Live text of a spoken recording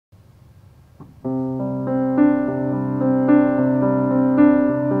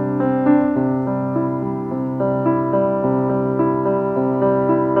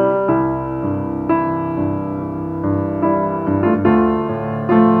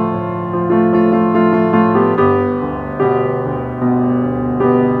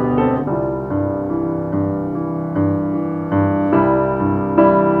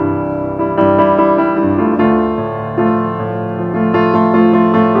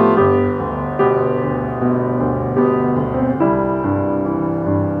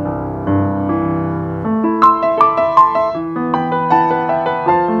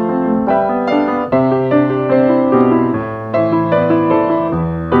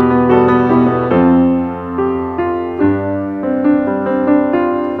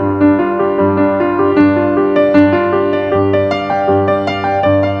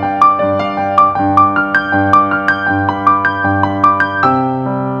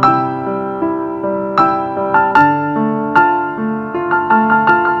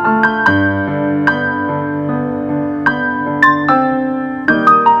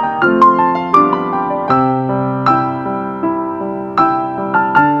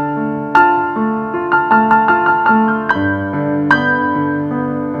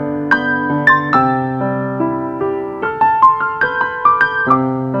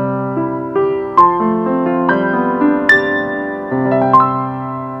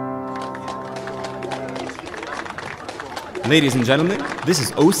Ladies and gentlemen, this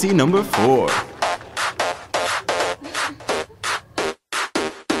is OC number 4.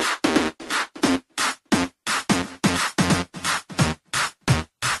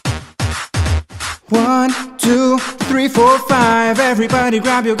 One, two, three, four, five. Everybody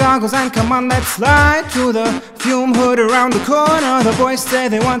grab your goggles and come on, let's slide to the fume hood around the corner. The boys say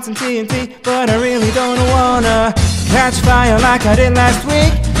they want some TNT, but I really don't wanna catch fire like I did last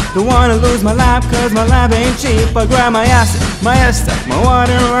week. Don't wanna lose my lab, cause my lab ain't cheap. I grab my acid, my ester, my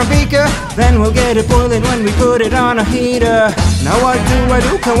water or a beaker, then we'll get it boiling when we put it on a heater. Now what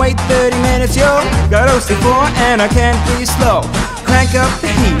do? Can wait 30 minutes, yo. Got OC4 and I can't be slow. Crank up the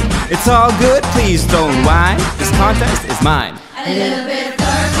heat, it's all good, please don't whine. This contest is mine. A little bit of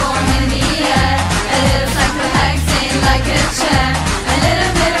chloroform in the air, a little cyclohexane like a chair, a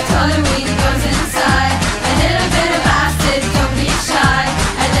little bit of toluene goes inside, a little bit of acid, don't be shy,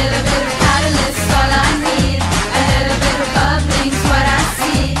 a little bit of catalyst, all I need, a little bit of bubbling's what I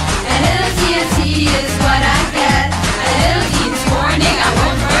see, a little TNT is what I get, a little Dean's warning I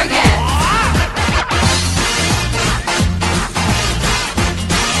won't forget.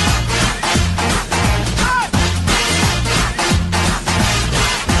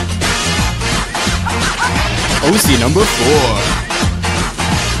 OC number 4.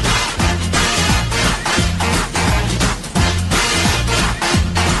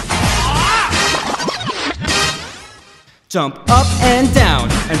 Jump up and down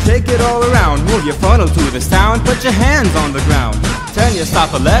and take it all around. Move your funnel to the sound, put your hands on the ground. Turn your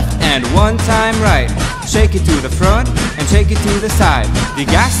stopper left and one time right. Shake it to the front and shake it to the side.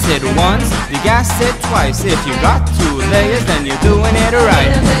 Degas it once, degas it twice. If you got 2 layers, then you're doing it right.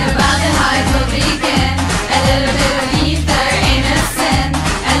 A little bit of aldehyde will begin, a little bit of ether ain't a sin,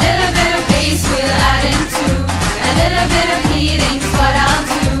 a little bit of base we'll add in too, a little bit of heating's what I'll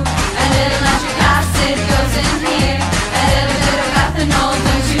do, a little nitric acid goes in here, a little bit of ethanol,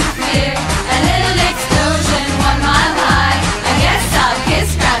 don't you fear, a little explosion 1 mile high, I guess I'll kiss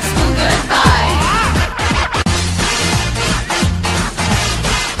grad school goodbye.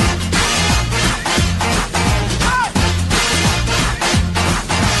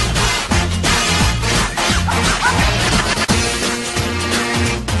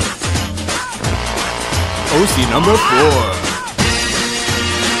 OC number 4.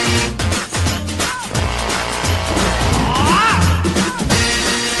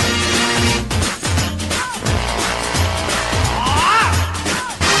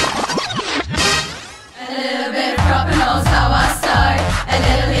 A little bit of propanol's how I start, a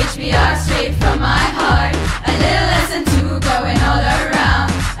little HBr straight from my heart, a little SN2 going all around,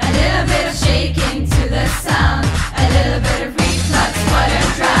 a little bit of shaking to the sound, a little bit of reflux, water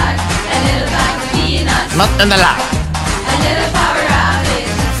drag, a little bag of peanuts, Not in the lab. a little power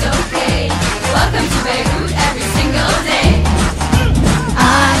outage, it's okay, welcome to Beirut every single day.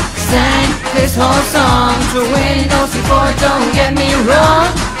 I sang this whole song to win OC4, don't get me wrong.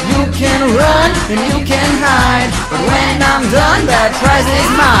 You can run and you can hide, but when I'm done, that prize is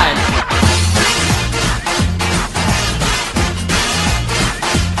mine.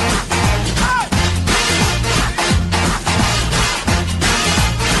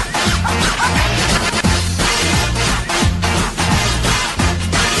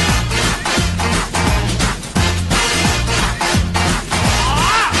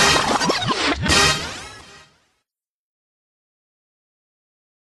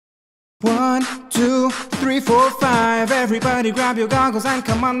 One, two, three, four, five. Everybody grab your goggles and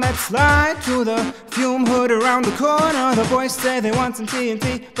come on, let's slide to the fume hood around the corner. The boys say they want some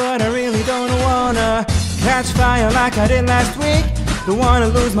TNT, but I really don't wanna catch fire like I did last week. Don't wanna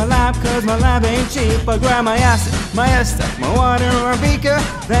lose my lab, cause my lab ain't cheap. I grab my acid, my ester, my water or a beaker,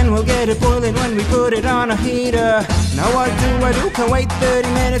 then we'll get it boiling when we put it on a heater. Now what do? Can wait 30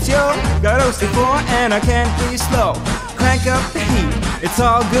 minutes, yo. Got OC4 and I can't be slow. Crank up the heat, it's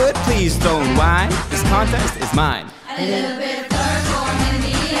all good, please don't whine. This contest is mine. A little bit